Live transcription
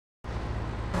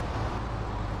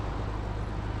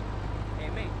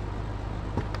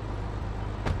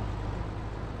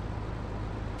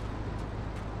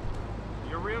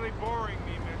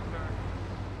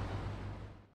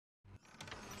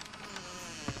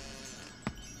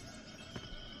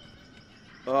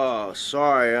Oh,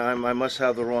 sorry, I must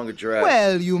have the wrong address.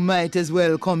 Well, you might as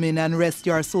well come in and rest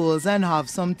your souls and have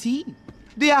some tea.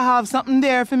 Do you have something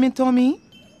there for me, Tommy?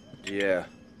 Yeah.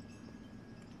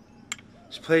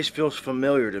 This place feels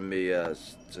familiar to me.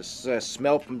 It's a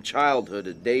smell from childhood,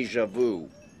 a deja vu.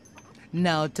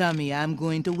 Now, Tommy, I'm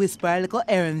going to whisper a little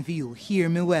errand for you. Hear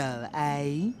me well,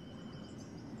 aye?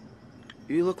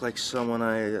 You look like someone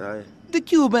I... The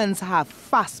Cubans have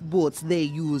fast boats they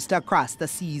use to cross the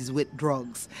seas with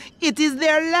drugs. It is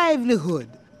their livelihood.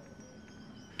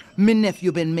 Me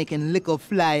nephew been making little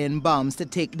flying bombs to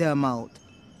take them out.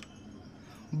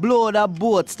 Blow the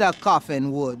boats to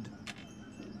coffin wood.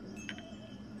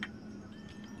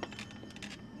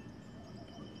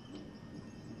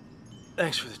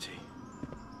 Thanks for the tea.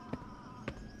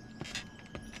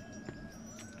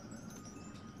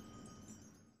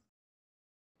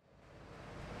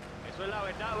 Eso es la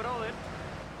verdad, brother.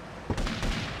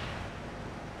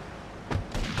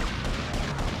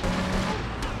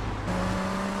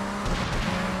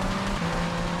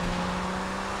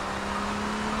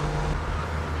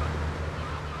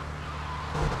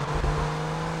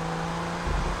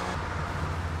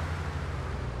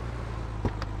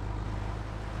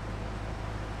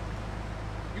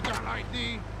 You got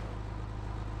ID?